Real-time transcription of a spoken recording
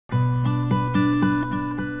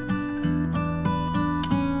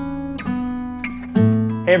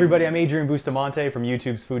Hey everybody, I'm Adrian Bustamante from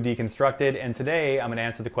YouTube's Food Deconstructed, and today I'm going to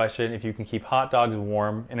answer the question if you can keep hot dogs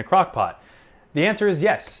warm in a crock pot. The answer is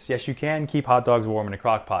yes. Yes, you can keep hot dogs warm in a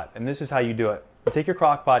crock pot, and this is how you do it. You take your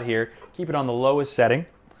crock pot here, keep it on the lowest setting,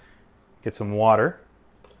 get some water,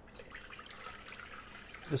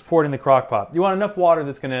 just pour it in the crock pot. You want enough water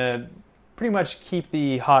that's going to pretty much keep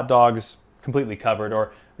the hot dogs completely covered,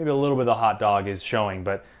 or maybe a little bit of the hot dog is showing,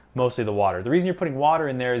 but mostly the water. The reason you're putting water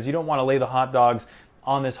in there is you don't want to lay the hot dogs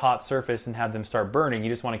on this hot surface and have them start burning. You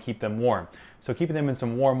just want to keep them warm. So keeping them in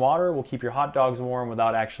some warm water will keep your hot dogs warm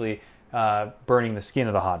without actually burning the skin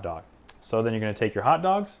of the hot dog. So then you're going to take your hot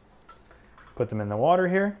dogs, put them in the water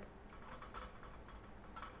here.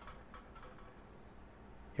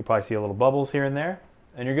 You'll probably see a little bubbles here and there,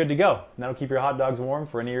 and you're good to go. And that'll keep your hot dogs warm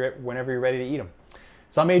for whenever you're ready to eat them.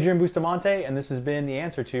 So I'm Adrian Bustamante, and this has been the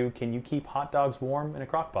answer to, can you keep hot dogs warm in a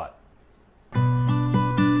crock pot?